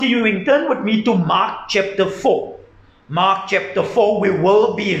Continuing, turn with me to Mark chapter 4. Mark chapter 4, we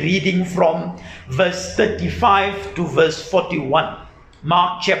will be reading from verse 35 to verse 41.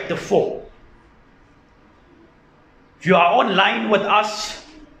 Mark chapter 4. If you are online with us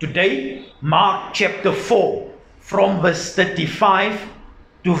today, Mark chapter 4, from verse 35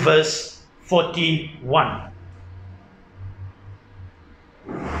 to verse 41.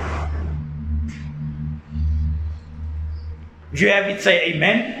 If you have it, say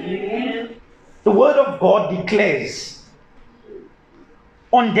amen. Amen. The word of God declares,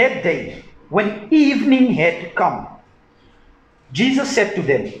 on that day, when evening had come, Jesus said to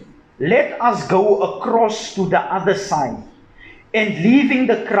them, let us go across to the other side. And leaving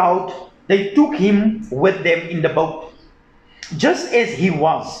the crowd, they took him with them in the boat, just as he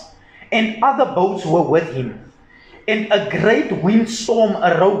was, and other boats were with him. And a great windstorm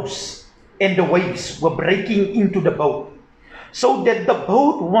arose, and the waves were breaking into the boat, so that the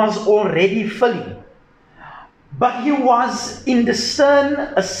boat was already filling. But he was in the stern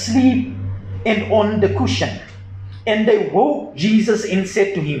asleep and on the cushion. And they woke Jesus and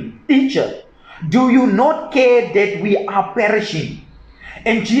said to him, Teacher, do you not care that we are perishing?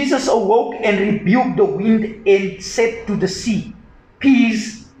 And Jesus awoke and rebuked the wind and said to the sea,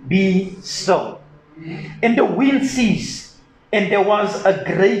 Peace, be still. And the wind ceased, and there was a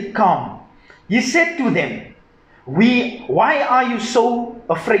great calm. He said to them, why are you so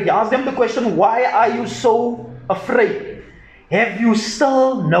afraid? He asked them the question, why are you so afraid? Have you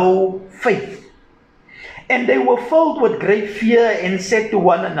still no faith? And they were filled with great fear and said to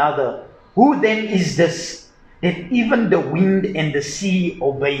one another, who then is this, that even the wind and the sea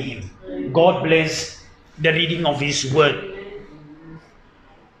obey him? God bless the reading of his word.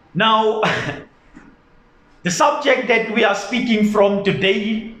 Now, the subject that we are speaking from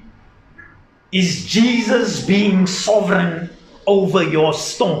today is Jesus being sovereign over your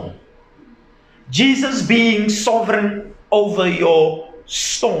storm. Jesus being sovereign over your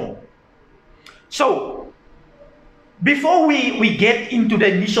storm. So, before we get into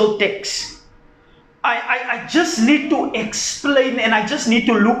the initial text, I just need to explain, and I just need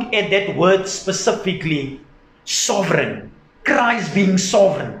to look at that word specifically, sovereign. Christ being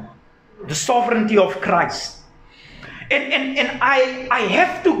sovereign. The sovereignty of Christ. And I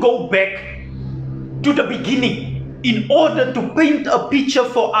have to go back to the beginning in order to paint a picture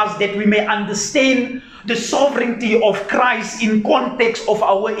for us that we may understand the sovereignty of Christ in context of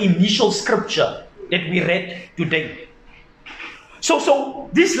our initial scripture that we read today.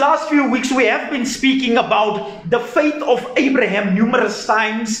 So these last few weeks we have been speaking about the faith of Abraham numerous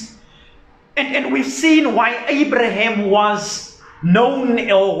times, and we've seen why Abraham was known,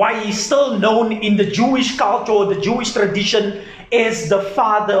 or why he's still known in the Jewish culture or the Jewish tradition as the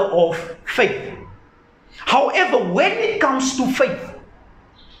father of faith. However, when it comes to faith,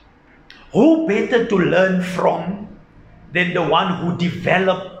 who better to learn from than the one who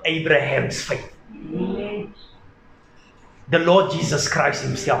developed Abraham's faith? The Lord Jesus Christ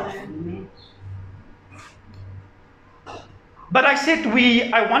himself. But I said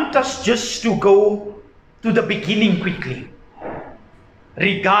I want us just to go to the beginning quickly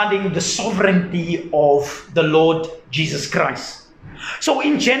regarding the sovereignty of the Lord Jesus Christ. So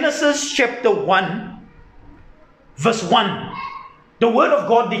in Genesis chapter 1, verse 1, the word of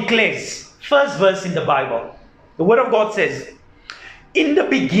God declares, first verse in the Bible, the word of God says, in the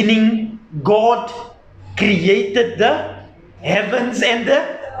beginning God created the heavens and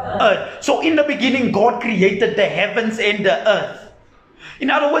the earth. So in the beginning God created the heavens and the earth. In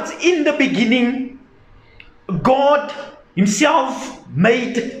other words, in the beginning God himself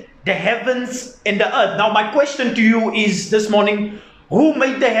made the heavens and the earth. Now my question to you is this morning, who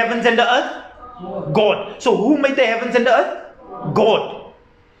made the heavens and the earth? God. So who made the heavens and the earth? God.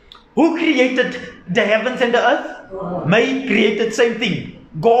 Who created the heavens and the earth? Created same thing.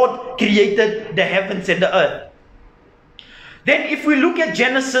 God created the heavens and the earth. Then if we look at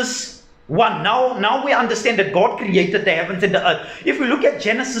Genesis 1, now we understand that God created the heavens and the earth. If we look at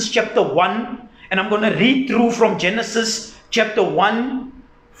Genesis chapter 1, and I'm going to read through from Genesis chapter 1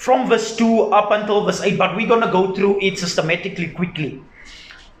 from verse 2 up until verse 8, but we're going to go through it systematically quickly.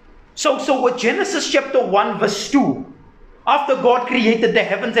 So with Genesis chapter 1 verse 2, after God created the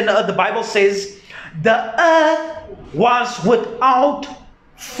heavens and the earth, the Bible says, the earth was without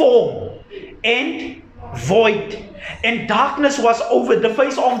form and void, and darkness was over the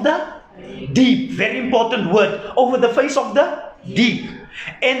face of the deep. Very important word. Over the face of the deep.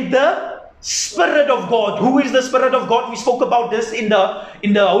 And the Spirit of God. Who is the Spirit of God? We spoke about this in the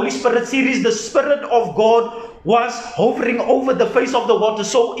Holy Spirit series. The Spirit of God was hovering over the face of the water.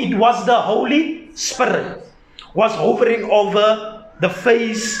 So it was the Holy Spirit was hovering over the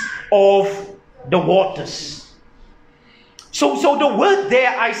face of the waters. So the word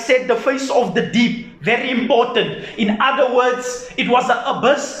there, I said the face of the deep, very important. In other words, it was an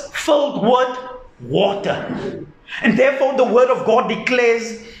abyss filled with water. And therefore the word of God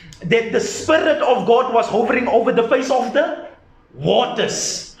declares that the Spirit of God was hovering over the face of the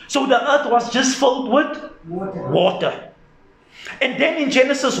waters. So the earth was just filled with water. And then in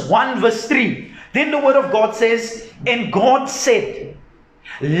Genesis 1 verse 3, then the word of God says, and God said,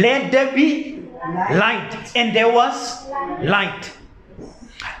 let there be light. And there was light.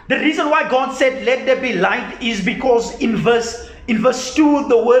 The reason why God said let there be light is because in verse 2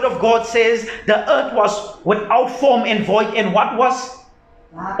 the word of God says the earth was without form and void, and what was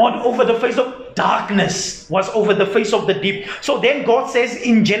over the face of darkness was over the face of the deep. So then God says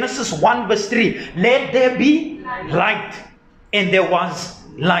in Genesis 1 verse 3, let there be light, and there was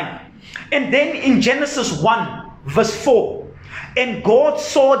light. And then in Genesis 1 verse 4, and God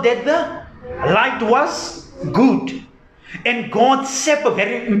saw that the light was good. And God separated,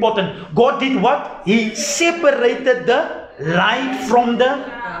 very important, God did what? He separated the light from the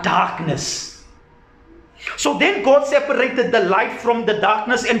darkness. So then God separated the light from the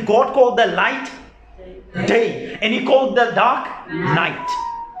darkness, and God called the light day, and He called the dark night,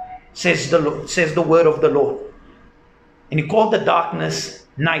 says the Lord, says the word of the Lord. And He called the darkness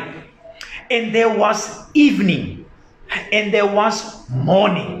night. And there was evening, and there was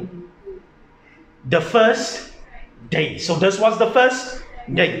morning, the first day. So this was the first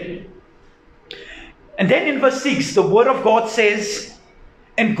day. And then in verse 6, the word of God says,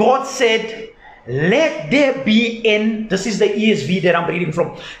 and God said, let there be an, this is the ESV that I'm reading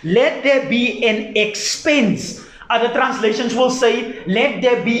from, let there be an expanse. Other translations will say, let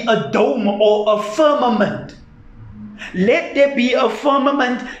there be a dome or a firmament. Let there be a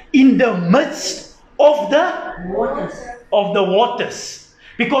firmament in the midst of the waters.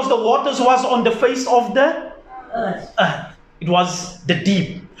 Because the waters was on the face of the earth. It was the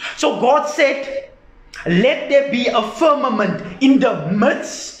deep. So God said, let there be a firmament in the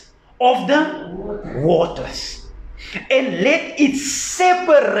midst of the waters. And let it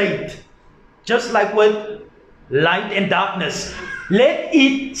separate, just like with light and darkness. Let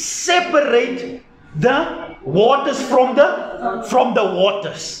it separate the waters from the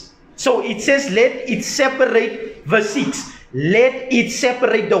waters. So it says, let it separate, verse 6. Let it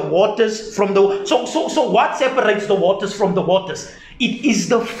separate the waters from the... So what separates the waters from the waters? It is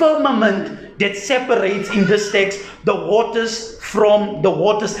the firmament that separates, in this text, the waters from the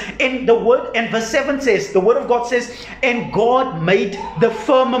waters. And the word, and verse 7 says, the word of God says, and God made the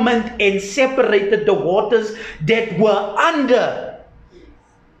firmament and separated the waters that were under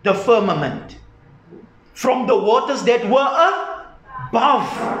the firmament from the waters that were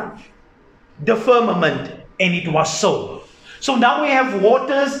above the firmament. And it was so. So now we have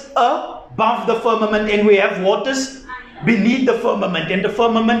waters above the firmament, and we have waters beneath the firmament. And the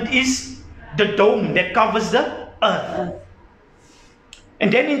firmament is the dome that covers the earth.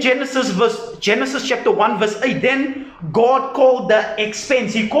 And then in Genesis chapter 1 verse 8, then God called the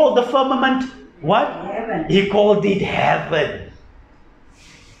expanse, He called the firmament what? Heaven. He called it heaven.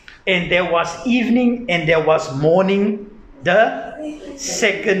 And there was evening and there was morning the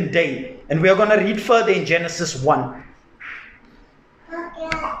second day. And we are going to read further in Genesis 1.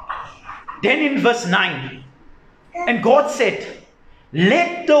 Then in verse 9, and God said,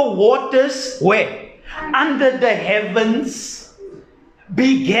 let the waters where? Under the heavens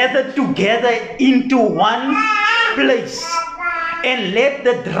be gathered together into one place, and let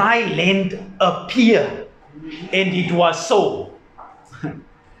the dry land appear. And it was so.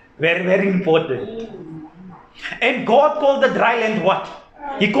 Very, very important. And God called the dry land what?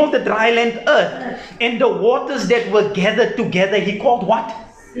 He called the dry land earth. And the waters that were gathered together, He called what?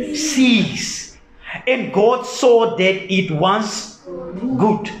 Seas. And God saw that it was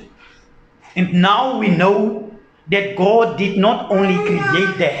good. And now we know that God did not only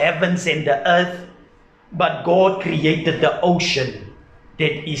create the heavens and the earth, but God created the ocean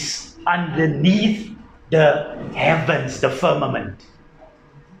that is underneath the heavens, the firmament.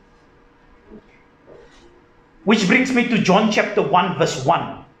 Which brings me to John chapter 1 verse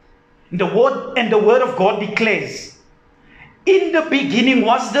 1. The word of God declares, in the beginning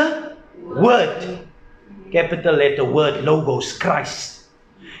was the Word, capital letter Word, Logos, Christ.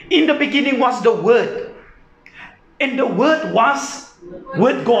 In the beginning was the Word, and the Word was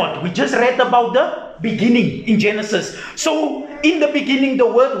with God. We just read about the beginning in Genesis. So in the beginning the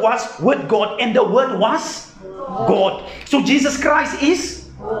Word was with God, and the Word was God. So Jesus Christ is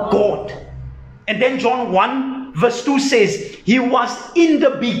God. And then John 1 verse 2 says, He was in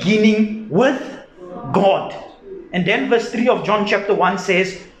the beginning with God. And then verse 3 of John chapter 1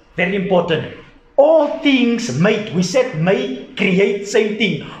 says, very important, all things made, we said made, create, same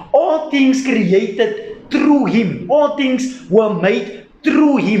thing. All things created through him. All things were made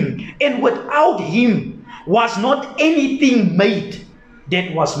through him. And without him was not anything made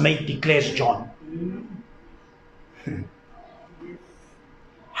that was made, declares John.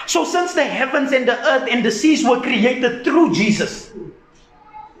 So since the heavens and the earth and the seas were created through Jesus,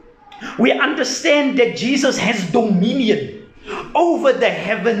 we understand that Jesus has dominion over the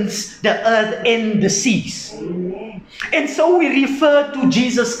heavens, the earth, and the seas. And so we refer to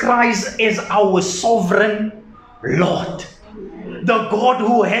Jesus Christ as our sovereign Lord, the God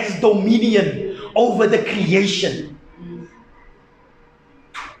who has dominion over the creation.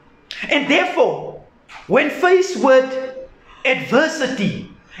 And therefore, when faced with adversity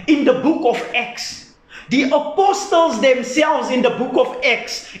in the book of Acts, the apostles themselves in the book of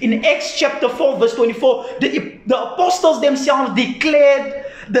Acts, in Acts chapter 4 verse 24, the apostles themselves declared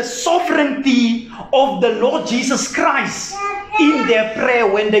the sovereignty of the Lord Jesus Christ in their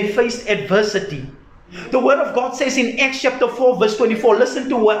prayer when they faced adversity. The word of God says in Acts chapter 4 verse 24, listen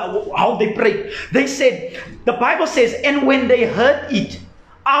to how they prayed. They said, the Bible says, and when they heard it,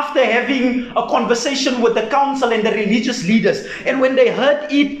 after having a conversation with the council and the religious leaders, and when they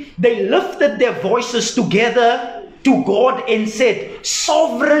heard it, they lifted their voices together to God and said,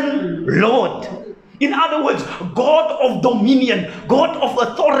 Sovereign Lord. In other words, God of dominion, God of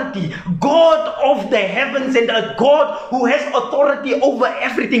authority, God of the heavens and a God who has authority over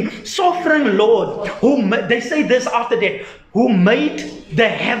everything. Sovereign Lord, they say this after that, who made the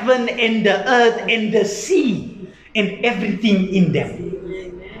heaven and the earth and the sea and everything in them.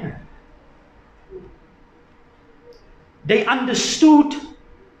 They understood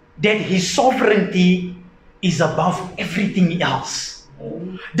that his sovereignty is above everything else.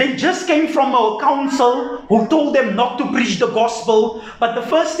 They just came from a council who told them not to preach the gospel, but the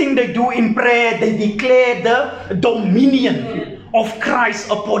first thing they do in prayer, they declare the dominion of Christ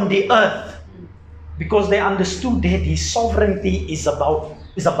upon the earth, because they understood that his sovereignty is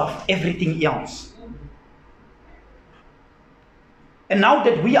above everything else. And now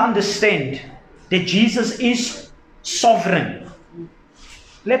that we understand that Jesus is sovereign,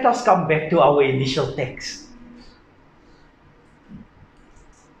 let us come back to our initial text.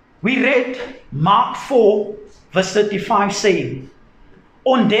 We read Mark 4 verse 35 saying,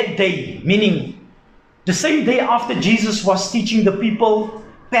 on that day, meaning the same day after Jesus was teaching the people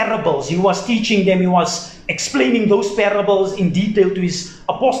parables, he was teaching them, he was explaining those parables in detail to his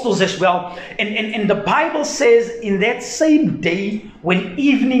apostles as well. And the Bible says, in that same day when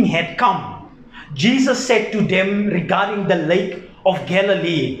evening had come, Jesus said to them regarding the lake of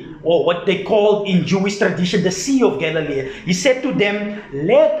Galilee, or what they called in Jewish tradition, the Sea of Galilee. He said to them,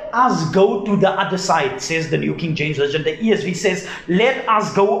 let us go to the other side, says the New King James Version. The ESV says, let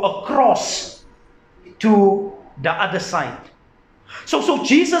us go across to the other side. So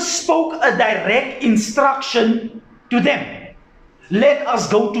Jesus spoke a direct instruction to them. Let us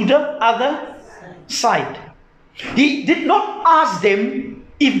go to the other side. He did not ask them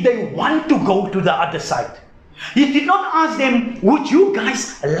if they want to go to the other side. He did not ask them, would you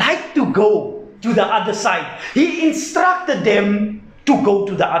guys like to go to the other side? He instructed them to go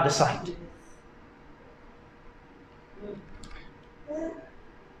to the other side. You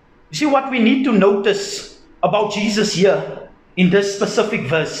see, what we need to notice about Jesus here in this specific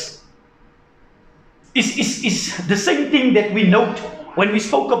verse is the same thing that we note when we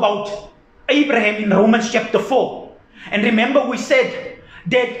spoke about Abraham in Romans chapter 4. And remember, we said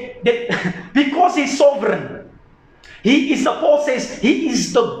that because he's sovereign, he is, Paul says, he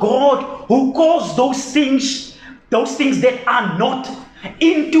is the God who calls those things that are not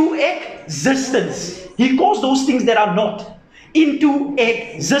into existence. He calls those things that are not into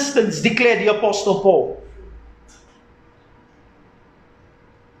existence, declared the Apostle Paul.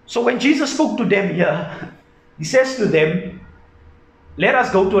 So when Jesus spoke to them here, he says to them, let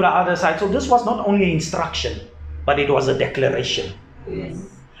us go to the other side. So this was not only an instruction, but it was a declaration. Yes.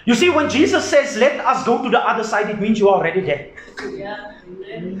 You see, when Jesus says, let us go to the other side, it means you are already there. Yeah.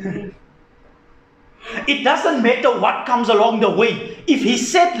 It doesn't matter what comes along the way. If he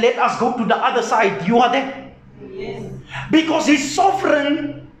said, let us go to the other side, you are there. Yes. Because he's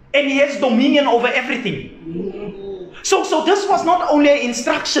sovereign and he has dominion over everything. So this was not only an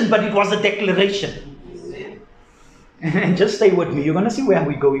instruction, but it was a declaration. And just stay with me. You're going to see where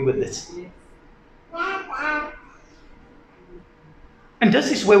we're going with this. And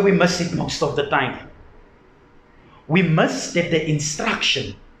this is where we miss it most of the time. We miss that the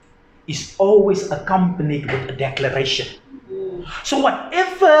instruction is always accompanied with a declaration. So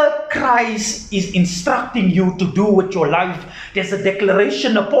whatever Christ is instructing you to do with your life, there's a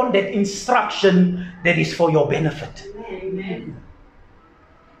declaration upon that instruction that is for your benefit. Amen.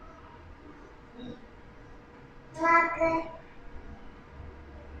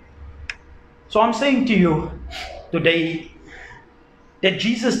 So I'm saying to you today that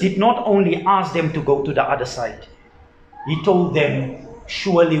Jesus did not only ask them to go to the other side. He told them,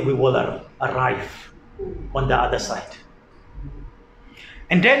 surely we will arrive on the other side.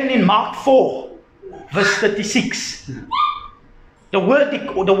 And then in Mark 4, verse 36, the word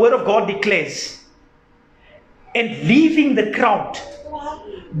of God declares, and leaving the crowd,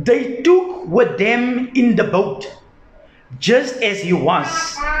 they took with them in the boat, just as he was,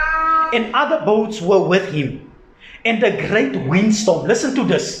 and other boats were with him, and a great windstorm. Listen to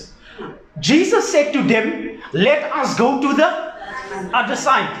this. Jesus said to them, let us go to the other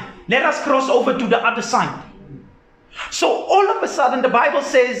side. Let us cross over to the other side. So all of a sudden the Bible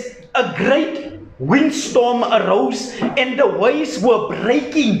says a great windstorm arose and the waves were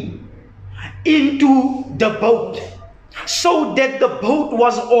breaking into the boat, so that the boat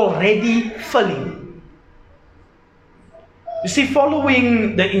was already filling. You see,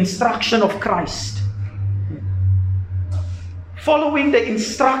 following the instruction of Christ,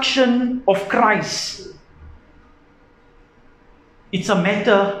 it's a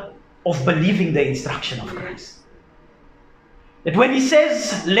matter of believing the instruction of Christ. That when he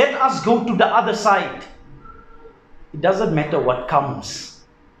says, let us go to the other side, it doesn't matter what comes.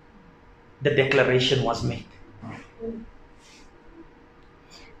 The declaration was made.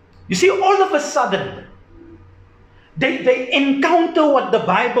 You see, all of a sudden, they encounter what the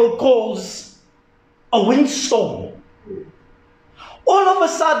Bible calls a windstorm. All of a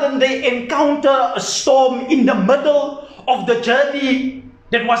sudden, they encounter a storm in the middle of the journey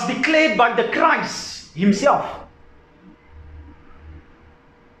that was declared by the Christ himself.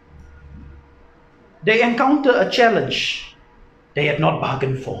 They encounter a challenge they had not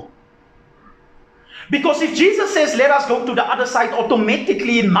bargained for. Because if Jesus says, let us go to the other side,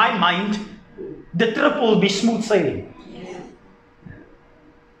 automatically in my mind, the trip will be smooth sailing.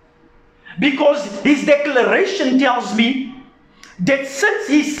 Because his declaration tells me that since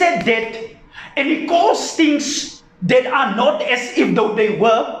he said that, and he calls things that are not as if though they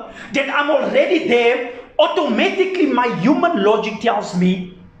were, that I'm already there, automatically my human logic tells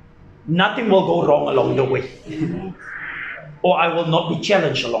me nothing will go wrong along the way. Or I will not be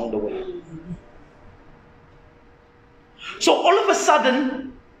challenged along the way. So all of a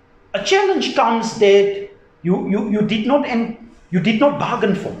sudden, a challenge comes that you did not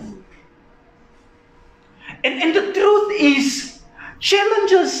bargain for. And the truth is,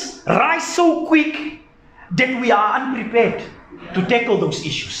 challenges rise so quick that we are unprepared to tackle those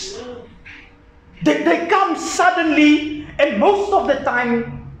issues. They come suddenly, and most of the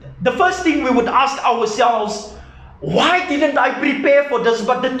time, the first thing we would ask ourselves, why didn't I prepare for this?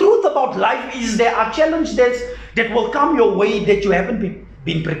 But the truth about life is there are challenges that will come your way that you haven't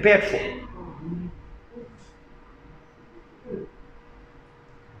been prepared for.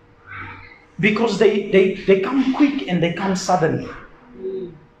 Because they come quick and they come suddenly.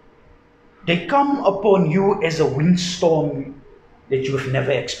 They come upon you as a windstorm that you have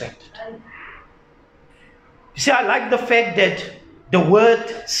never expected. You see, I like the fact that the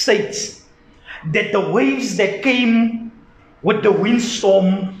word states that the waves that came with the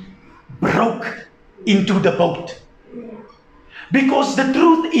windstorm broke into the boat. Because the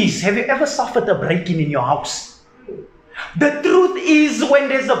truth is, have you ever suffered a break-in in your house? The truth is, when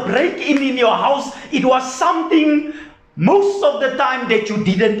there's a break-in in your house, it was something most of the time that you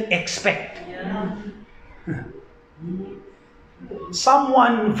didn't expect.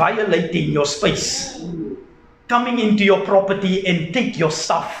 Someone violating your space, coming into your property and take your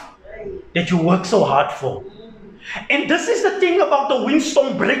stuff that you work so hard for. And this is the thing about the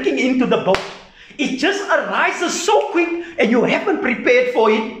windstorm breaking into the boat. It just arises so quick and you haven't prepared for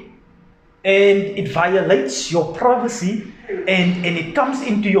it. And it violates your privacy and it comes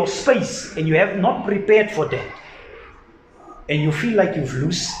into your space and you have not prepared for that. And you feel like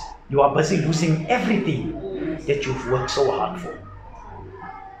you are busy losing everything that you've worked so hard for.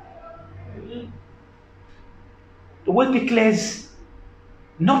 The word declares,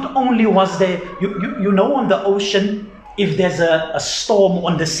 not only was there, you know on the ocean, if there's a storm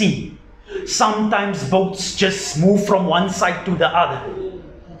on the sea, sometimes boats just move from one side to the other.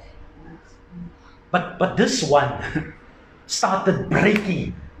 But this one started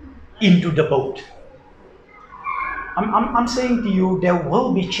breaking into the boat. I'm saying to you, there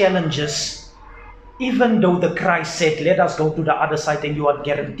will be challenges, even though the Christ said, let us go to the other side, and you are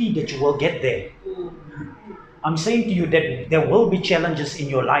guaranteed that you will get there. I'm saying to you that there will be challenges in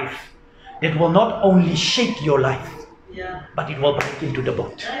your life that will not only shake your life, but it will break into the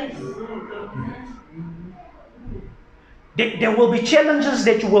boat. There will be challenges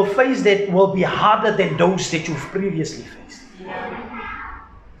that you will face that will be harder than those that you've previously faced.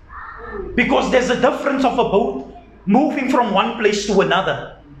 Because there's a difference of a boat moving from one place to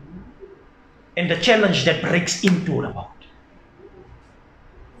another and the challenge that breaks into the boat.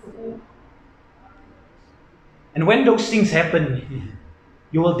 And when those things happen,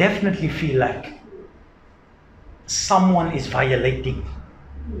 you will definitely feel like someone is violating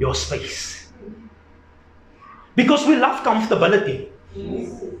your space. Because we love comfortability.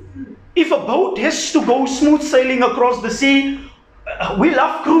 If a boat has to go smooth sailing across the sea, we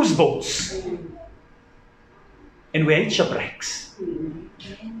love cruise boats. And we hate shipwrecks.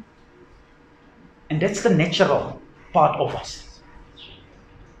 And that's the natural part of us.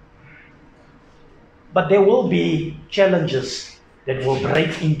 But there will be challenges that will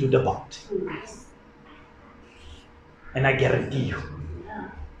break into the boat. And I guarantee you.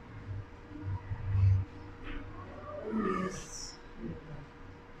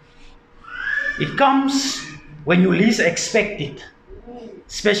 It comes when you least expect it.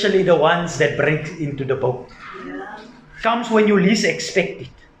 Especially the ones that break into the boat. It comes when you least expect it.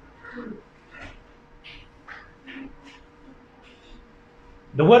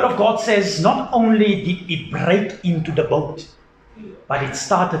 The Word of God says not only did it break into the boat, but it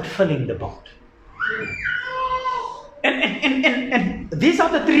started filling the boat. And these are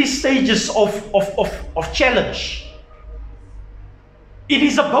the three stages of challenge. It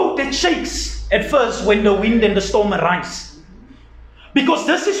is a boat that shakes at first when the wind and the storm arise. Because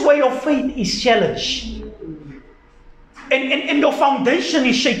this is where your faith is challenged. And your foundation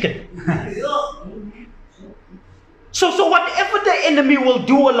is shaken. So whatever the enemy will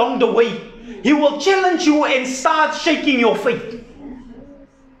do along the way, he will challenge you and start shaking your faith.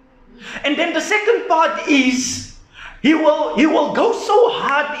 And then the second part is, he will go so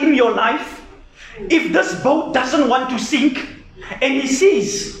hard in your life, if this boat doesn't want to sink, and he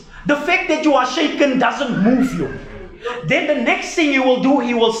sees the fact that you are shaken doesn't move you, then the next thing he will do,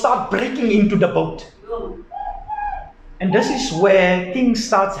 he will start breaking into the boat. And this is where things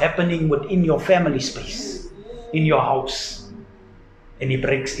start happening within your family space, in your house, and he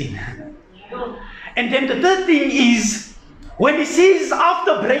breaks in. And then the third thing is, when he sees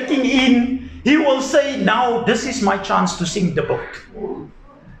after breaking in, he will say, now this is my chance to sink the boat.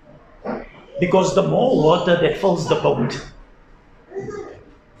 Because the more water that fills the boat,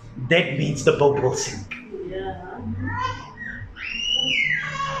 that means the boat will sink.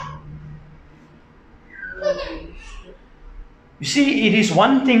 You see, it is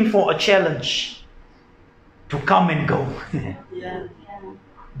one thing for a challenge to come and go.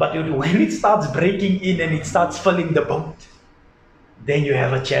 But when it starts breaking in and it starts filling the boat, then you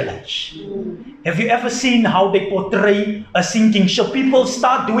have a challenge. Have you ever seen how they portray a sinking ship? People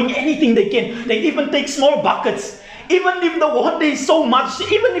start doing anything they can. They even take small buckets. Even if the water is so much,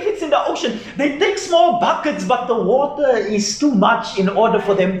 even if it's in the ocean, they take small buckets, but the water is too much in order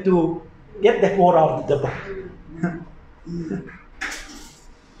for them to get that water out of the boat.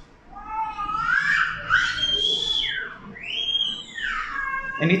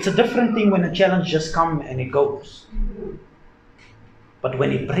 And it's a different thing when a challenge just comes and it goes. But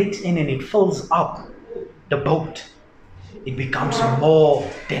when it breaks in and it fills up the boat, it becomes more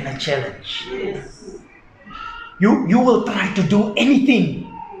than a challenge. You will try to do anything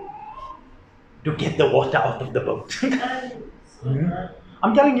to get the water out of the boat.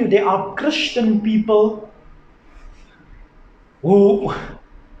 I'm telling you, there are Christian people who've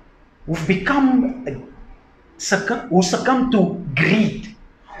succumb to greed,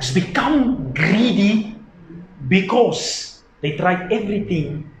 who's become greedy because they tried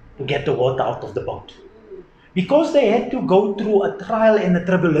everything to get the water out of the boat. Because they had to go through a trial and a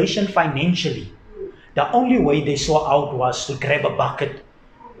tribulation financially, the only way they saw out was to grab a bucket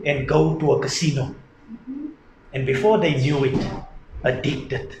and go to a casino. And before they knew it,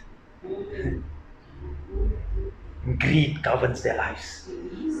 addicted. Greed governs their lives.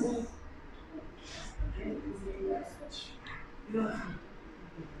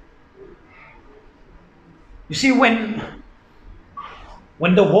 You see, when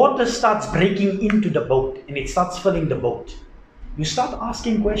the water starts breaking into the boat and it starts filling the boat, you start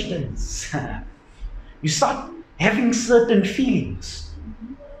asking questions. You start having certain feelings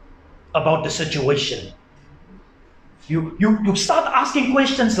about the situation. You start asking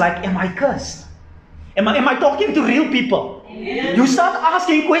questions like, am I cursed? Am I talking to real people? Yes. You start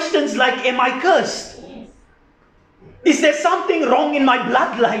asking questions like, am I cursed? Is there something wrong in my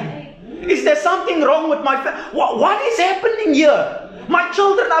bloodline? Is there something wrong with my family? What is happening here? My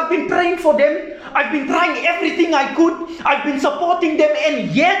children, I've been praying for them. I've been trying everything I could. I've been supporting them,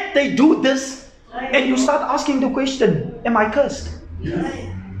 and yet they do this. And you start asking the question, am I cursed?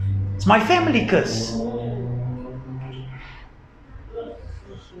 It's my family curse.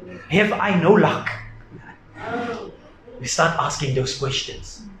 Have I no luck? We start asking those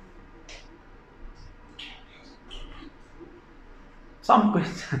questions.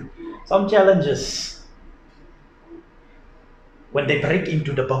 Some challenges, when they break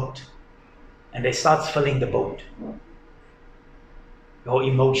into the boat and they start filling the boat, your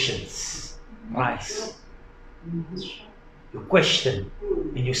emotions rise. You question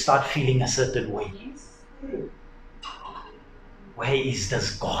and you start feeling a certain way. Where is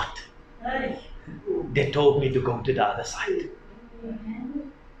this God? They told me to go to the other side.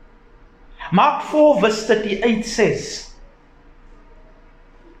 Mark 4 verse 38 says,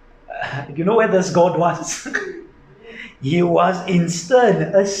 you know where this God was? He was in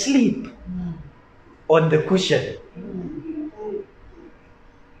stern, asleep on the cushion.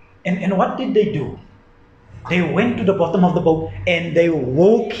 And what did they do? They went to the bottom of the boat and they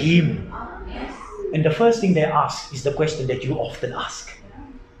woke him. And the first thing they asked is the question that you often ask.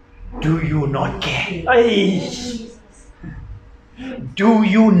 Do you not care? Do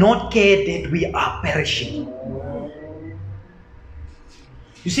you not care that we are perishing?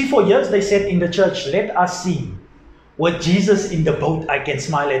 You see, for years they said in the church, let us see. With Jesus in the boat, I can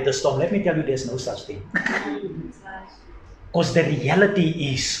smile at the storm. Let me tell you, there's no such thing. Because the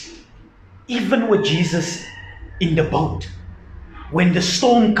reality is, even with Jesus in the boat, when the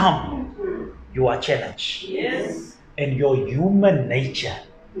storm comes, you are challenged. Yes. And your human nature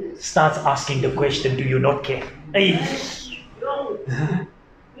starts asking the question, do you not care?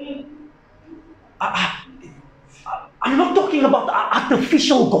 I'm not talking about the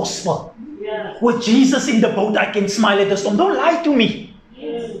artificial gospel. Yeah. With Jesus in the boat, I can smile at the storm. Don't lie to me.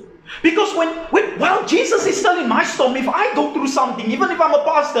 Yes. Because while Jesus is still in my storm, if I go through something, even if I'm a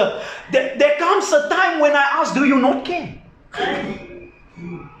pastor, there comes a time when I ask, do you not care?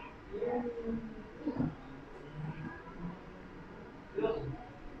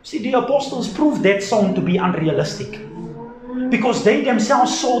 See, the apostles proved that song to be unrealistic. Because they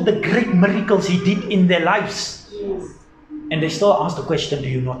themselves saw the great miracles he did in their lives. And they still ask the question, do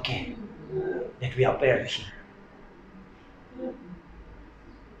you not care that we are perishing?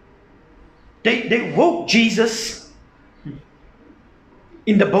 They woke Jesus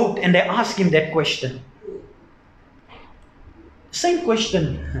in the boat and they asked him that question. Same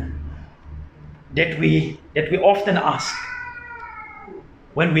question that we often ask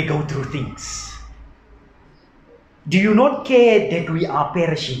when we go through things. Do you not care that we are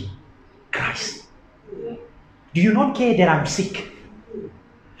perishing, Christ? Do you not care that I'm sick?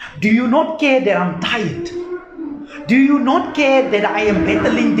 Do you not care that I'm tired? Do you not care that I am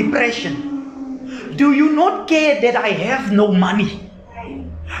battling depression? Do you not care that I have no money?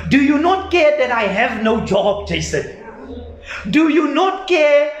 Do you not care that I have no job, Jason? Do you not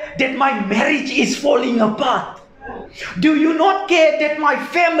care that my marriage is falling apart? Do you not care that my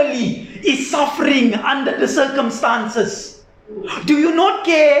family is suffering under the circumstances? Do you not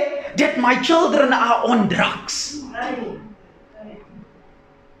care that my children are on drugs?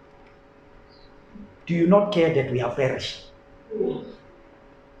 Do you not care that we are perishing?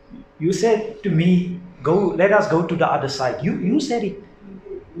 You said to me, let us go to the other side. You said it.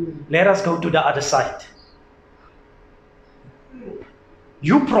 Let us go to the other side.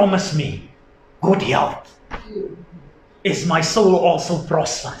 You promised me good health, as my soul also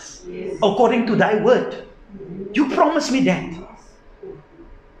prospers, according to thy word. You promised me that.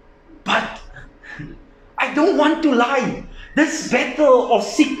 But I don't want to lie. This battle of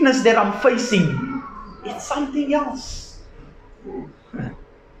sickness that I'm facing, it's something else.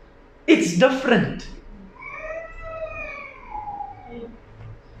 It's different.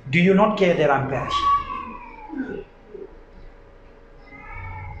 Do you not care that I'm perishing?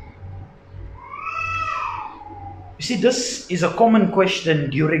 You see, this is a common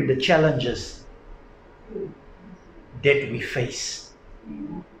question during the challenges that we face.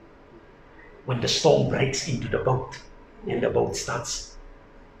 When the storm breaks into the boat and the boat starts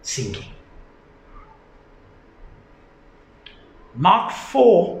sinking. Mark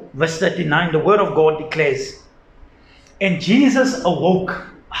 4 verse 39, the word of God declares, and Jesus awoke.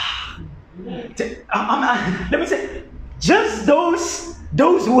 Let me say, just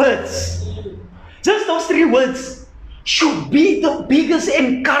those words, just those 3 words should be the biggest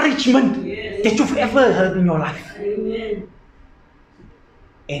encouragement that you've ever heard in your life. Amen.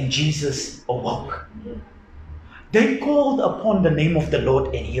 And Jesus awoke. They called upon the name of the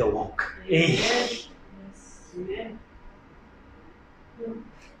Lord and he awoke. The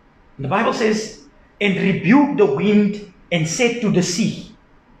Bible says, and rebuked the wind and said to the sea,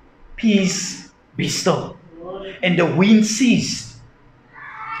 peace, be still. And the wind ceased,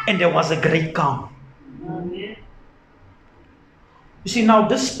 and there was a great calm. You see, now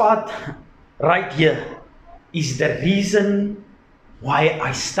this part right here is the reason why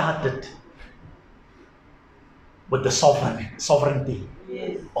I started with the sovereignty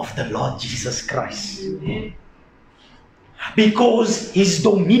of the Lord Jesus Christ. Because His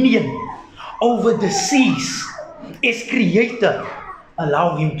dominion over the seas as creator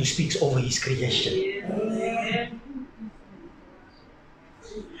allow Him to speak over His creation.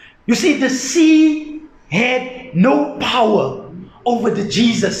 You see, the sea had no power over the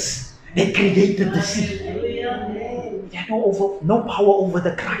Jesus that created the sea. It had no power over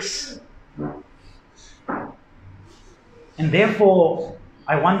the Christ. And therefore,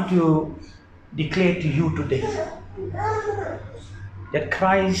 I want to declare to you today that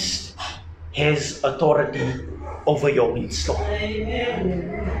Christ has authority over your windstorm.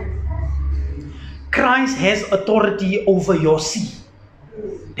 Christ has authority over your sea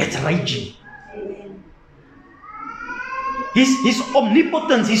that's raging. His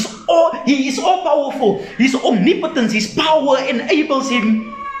omnipotence, He is all powerful. His omnipotence, His power enables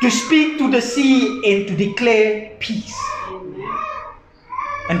Him to speak to the sea and to declare peace.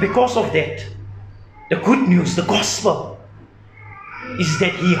 And because of that, the good news, the gospel, is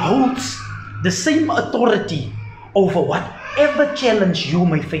that He holds the same authority over whatever challenge you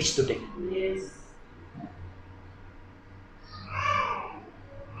may face today.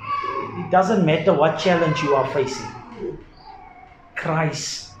 It doesn't matter what challenge you are facing.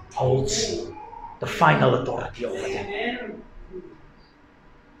 Christ holds the final authority over them.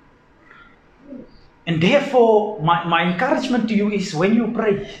 And therefore, my encouragement to you is when you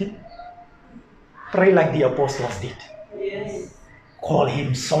pray, pray like the apostles did. Call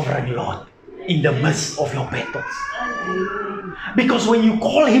Him Sovereign Lord in the midst of your battles. Because when you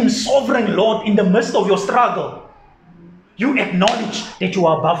call Him Sovereign Lord in the midst of your struggle, you acknowledge that you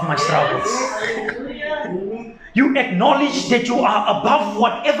are above my struggles. You acknowledge that you are above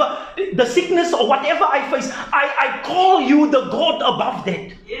whatever, the sickness or whatever I face. I call you the God above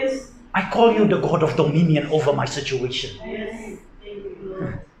that. I call you the God of dominion over my situation.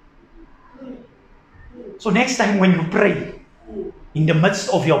 So next time when you pray, in the midst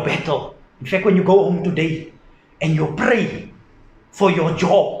of your battle, in fact when you go home today and you pray for your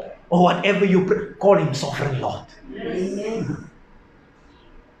job or whatever you pray, call Him Sovereign Lord.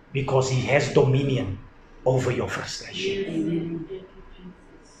 Because He has dominion over your frustration.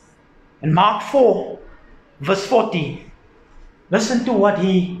 In Mark 4, verse 40, listen to what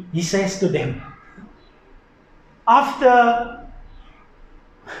he says to them. After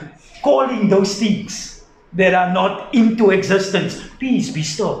calling those things that are not into existence, peace, be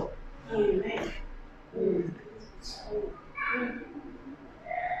still.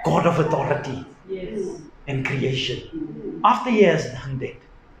 God of authority and creation. After He has done that,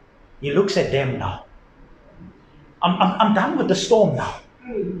 He looks at them now. I'm done with the storm now.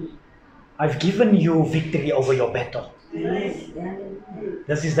 I've given you victory over your battle.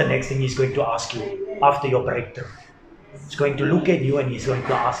 This is the next thing He's going to ask you after your breakthrough. He's going to look at you and He's going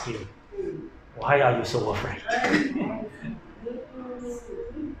to ask you, why are you so afraid?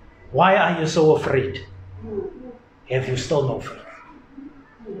 Why are you so afraid? Have you still no faith?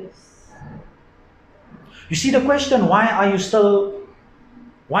 You see the question, why are you so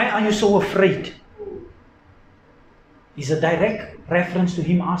afraid? Is a direct reference to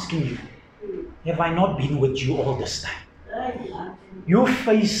Him asking you, have I not been with you all this time? You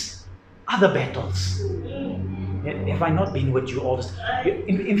faced other battles. Have I not been with you all this time?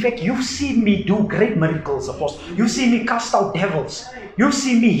 In fact, you've seen me do great miracles, Apostle. You've seen me cast out devils. You've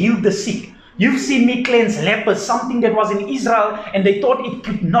seen me heal the sick. You've seen me cleanse lepers, something that was in Israel and they thought it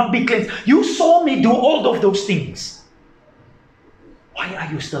could not be cleansed. You saw me do all of those things. Why are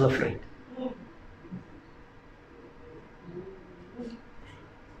you still afraid?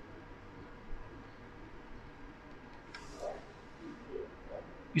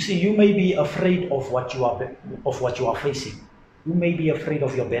 You see, you may be afraid of what you are facing. You may be afraid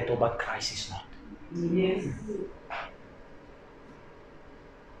of your battle, but Christ is not. Yes.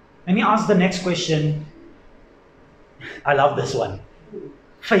 Let me ask the next question. I love this one.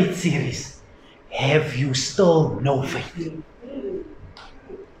 Faith series. Have you still no faith?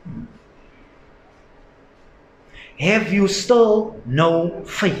 Have you still no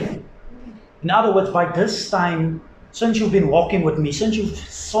faith? In other words, by this time, since you've been walking with me, since you've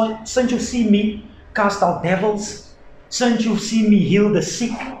seen me cast out devils, since you've seen me heal the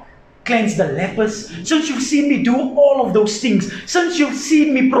sick, cleanse the lepers, since you've seen me do all of those things, since you've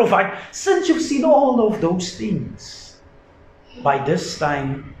seen me provide, since you've seen all of those things, by this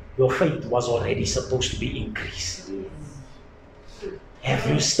time your faith was already supposed to be increased. Have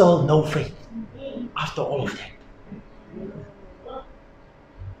you still no faith after all of that?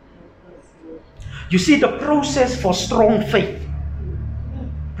 You see, the process for strong faith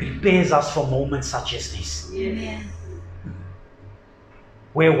prepares us for moments such as this. Yes.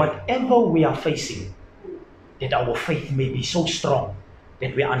 Where whatever we are facing, that our faith may be so strong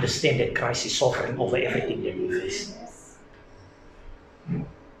that we understand that Christ is sovereign over everything that we face.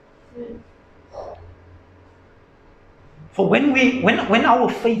 For when our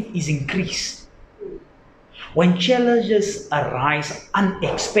faith is increased, when challenges arise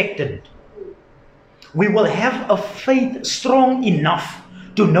unexpected, we will have a faith strong enough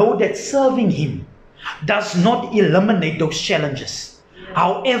to know that serving Him does not eliminate those challenges.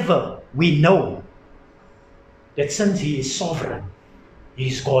 However, we know that since He is sovereign, He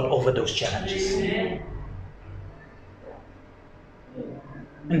is God over those challenges.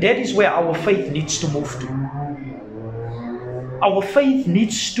 And that is where our faith needs to move to. Our faith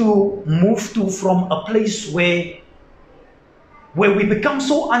needs to move to from a place where we become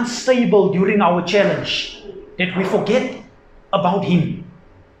so unstable during our challenge that we forget about Him.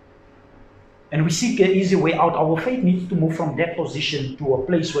 And we seek an easy way out. Our faith needs to move from that position to a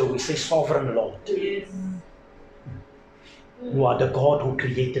place where we say, Sovereign Lord, Yes. You are the God who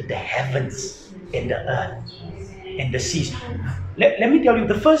created the heavens and the earth and the seas. Let me tell you,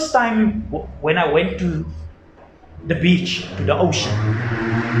 the first time when I went to the beach, to the ocean,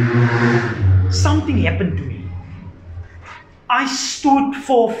 something happened to me. I stood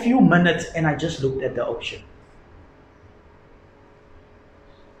for a few minutes and I just looked at the ocean.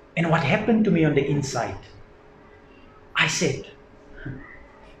 And what happened to me on the inside? I said,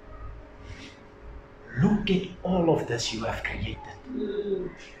 look at all of this you have created.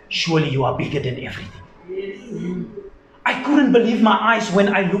 Surely you are bigger than everything. Yes. I couldn't believe my eyes when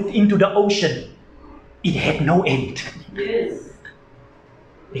I looked into the ocean. It had no end. Yes.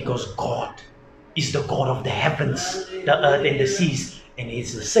 Because God is the God of the heavens, the earth and the seas. And He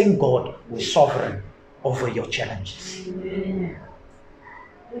is the same God who is sovereign over your challenges. Amen.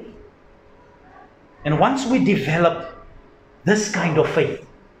 And once we develop this kind of faith,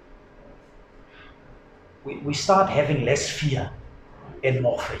 we start having less fear and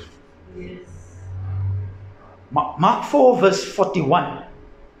more faith. Yes. Mark 4 verse 41,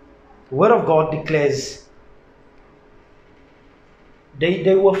 the Word of God declares,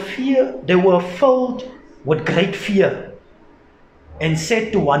 they were filled with great fear and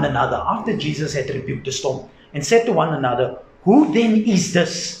said to one another, after Jesus had rebuked the storm, and said to one another, who then is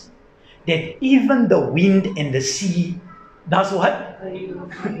this, that even the wind and the sea does what?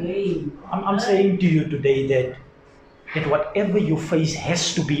 I'm saying to you today that whatever you face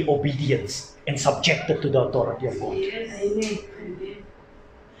has to be obedience and subjected to the authority of God. Yes.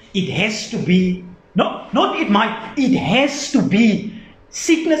 It has to be, it has to be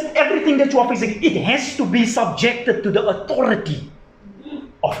sickness, everything that you are facing, it has to be subjected to the authority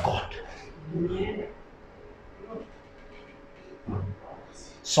of God.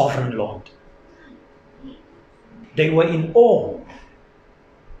 Sovereign Lord. They were in awe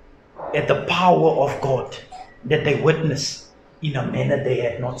at the power of God that they witnessed in a manner they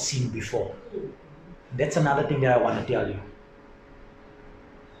had not seen before. That's another thing that I want to tell you.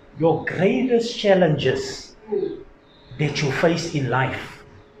 Your greatest challenges that you face in life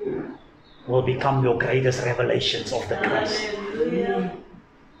will become your greatest revelations of the Christ.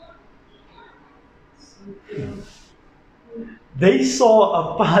 They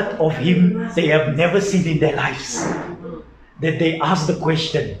saw a part of Him they have never seen in their lives. That they asked the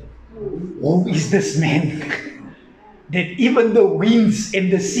question, who is this man? That even the winds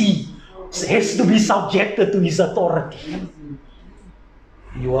and the sea has to be subjected to His authority.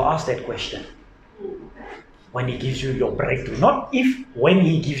 You will ask that question when He gives you your breakthrough. Not if, when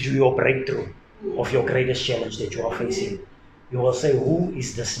He gives you your breakthrough of your greatest challenge that you are facing. You will say, who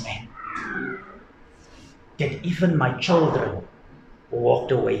is this man? That even my children who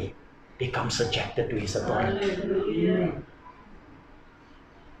walked away become subjected to His authority.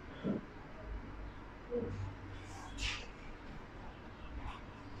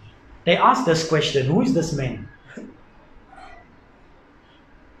 They asked this question, who is this man?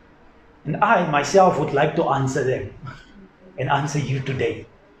 And I myself would like to answer them and answer you today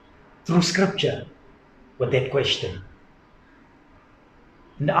through scripture with that question.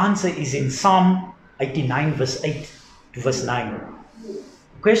 And the answer is in Psalm 89 verse 8 to verse 9.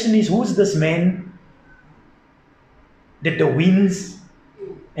 The question is, who is this man that the winds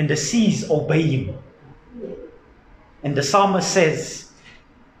and the seas obey him. And the psalmist says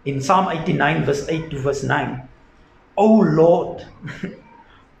in Psalm 89 verse 8 to verse 9, O Lord,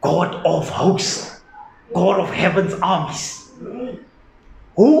 God of hosts, God of heaven's armies,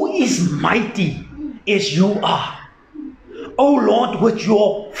 who is mighty as you are, O Lord, with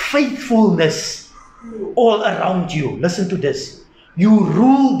your faithfulness all around you. Listen to this. You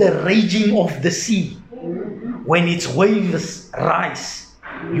rule the raging of the sea. When its waves rise,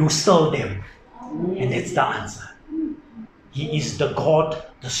 you still them. And that's the answer. He is the God,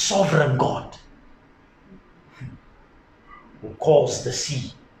 the sovereign God, who calls the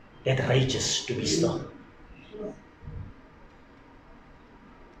sea that rages to be still.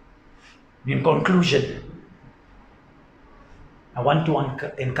 In conclusion, I want to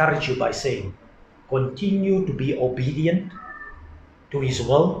encourage you by saying, continue to be obedient to His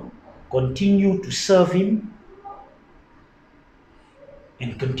will, continue to serve Him,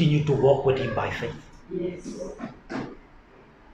 and continue to walk with Him by faith. Yes.